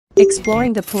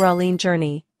Exploring the PuraLean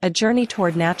journey, a journey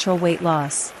toward natural weight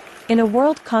loss. In a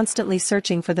world constantly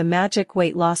searching for the magic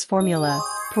weight loss formula,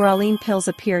 PuraLean pills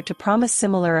appear to promise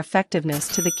similar effectiveness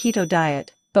to the keto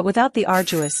diet, but without the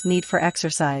arduous need for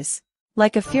exercise.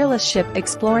 Like a fearless ship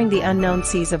exploring the unknown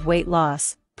seas of weight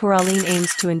loss, PuraLean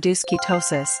aims to induce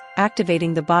ketosis,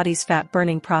 activating the body's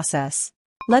fat-burning process.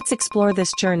 Let's explore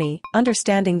this journey,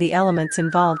 understanding the elements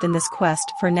involved in this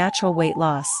quest for natural weight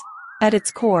loss. At its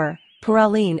core,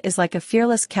 PuraLean is like a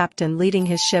fearless captain leading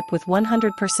his ship with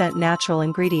 100% natural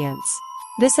ingredients.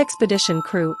 This expedition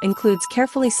crew includes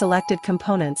carefully selected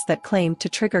components that claim to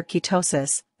trigger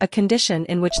ketosis, a condition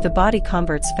in which the body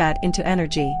converts fat into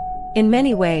energy. In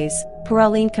many ways,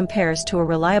 PuraLean compares to a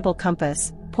reliable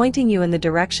compass, pointing you in the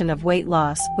direction of weight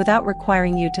loss without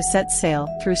requiring you to set sail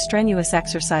through strenuous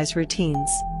exercise routines.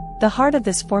 The heart of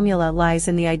this formula lies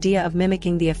in the idea of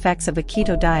mimicking the effects of a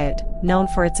keto diet, known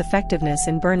for its effectiveness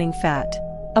in burning fat.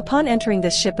 Upon entering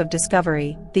this ship of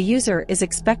discovery, the user is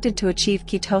expected to achieve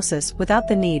ketosis without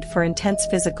the need for intense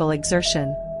physical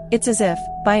exertion. It's as if,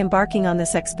 by embarking on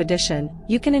this expedition,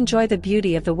 you can enjoy the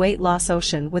beauty of the weight loss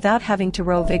ocean without having to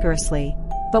row vigorously.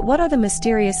 But what are the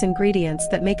mysterious ingredients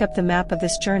that make up the map of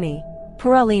this journey?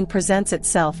 PuraLean presents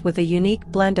itself with a unique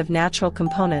blend of natural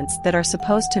components that are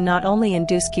supposed to not only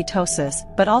induce ketosis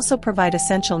but also provide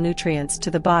essential nutrients to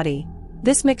the body.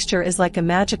 This mixture is like a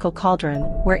magical cauldron,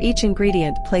 where each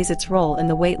ingredient plays its role in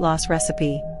the weight loss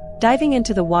recipe. Diving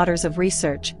into the waters of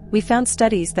research, we found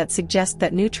studies that suggest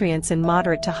that nutrients in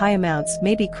moderate to high amounts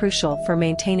may be crucial for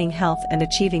maintaining health and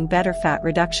achieving better fat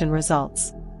reduction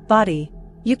results. Body.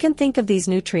 You can think of these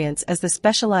nutrients as the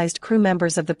specialized crew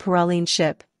members of the PuraLean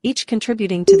ship, each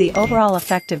contributing to the overall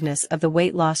effectiveness of the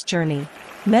weight loss journey.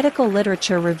 Medical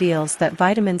literature reveals that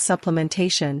vitamin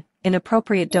supplementation, in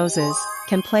appropriate doses,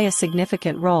 can play a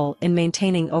significant role in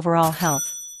maintaining overall health.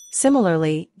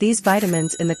 Similarly, these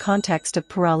vitamins in the context of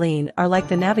PuraLean are like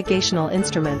the navigational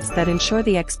instruments that ensure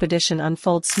the expedition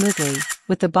unfolds smoothly,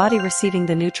 with the body receiving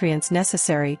the nutrients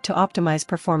necessary to optimize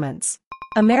performance.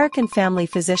 American Family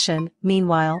Physician,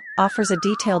 meanwhile, offers a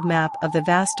detailed map of the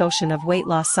vast ocean of weight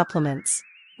loss supplements.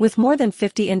 With more than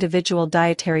 50 individual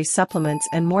dietary supplements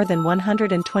and more than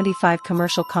 125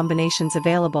 commercial combinations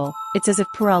available, it's as if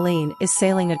PuraLean is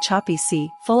sailing a choppy sea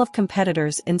full of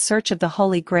competitors in search of the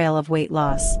holy grail of weight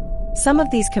loss. Some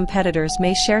of these competitors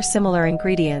may share similar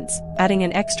ingredients, adding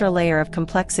an extra layer of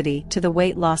complexity to the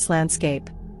weight loss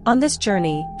landscape. On this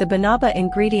journey, the banaba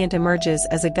ingredient emerges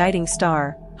as a guiding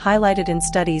star, highlighted in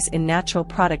studies in natural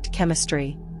product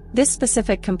chemistry. This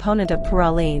specific component of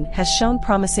PuraLean has shown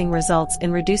promising results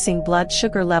in reducing blood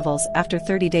sugar levels after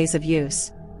 30 days of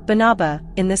use. Banaba,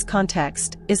 in this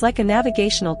context, is like a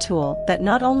navigational tool that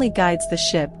not only guides the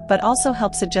ship but also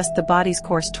helps adjust the body's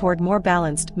course toward more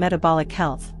balanced metabolic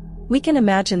health. We can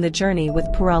imagine the journey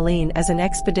with PuraLean as an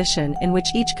expedition in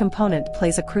which each component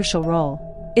plays a crucial role.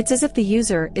 It's as if the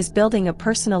user is building a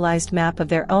personalized map of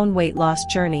their own weight loss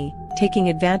journey, taking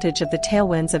advantage of the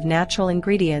tailwinds of natural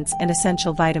ingredients and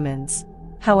essential vitamins.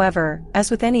 However, as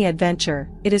with any adventure,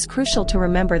 it is crucial to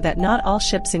remember that not all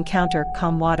ships encounter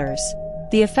calm waters.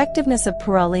 The effectiveness of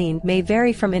PuraLean may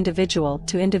vary from individual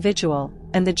to individual,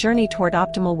 and the journey toward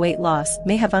optimal weight loss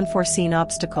may have unforeseen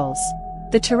obstacles.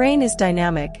 The terrain is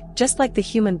dynamic, just like the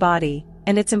human body,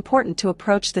 and it's important to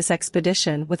approach this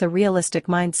expedition with a realistic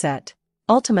mindset.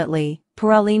 Ultimately,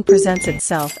 PuraLean presents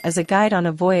itself as a guide on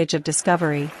a voyage of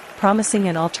discovery, promising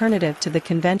an alternative to the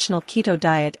conventional keto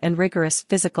diet and rigorous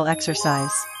physical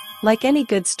exercise. Like any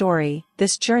good story,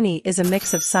 this journey is a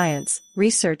mix of science,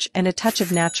 research, and a touch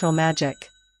of natural magic.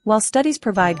 While studies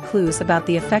provide clues about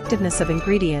the effectiveness of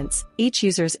ingredients, each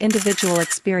user's individual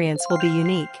experience will be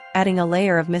unique, adding a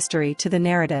layer of mystery to the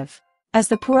narrative. As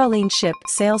the PuraLean ship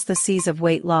sails the seas of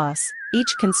weight loss,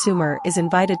 each consumer is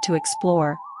invited to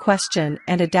explore, question,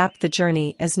 and adapt the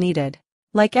journey as needed.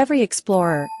 Like every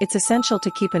explorer, it's essential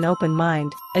to keep an open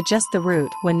mind, adjust the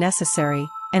route when necessary,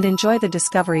 and enjoy the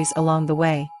discoveries along the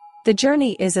way. The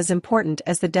journey is as important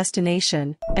as the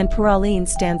destination, and PuraLean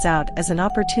stands out as an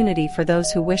opportunity for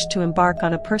those who wish to embark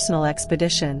on a personal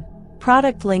expedition.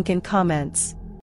 Product link in comments.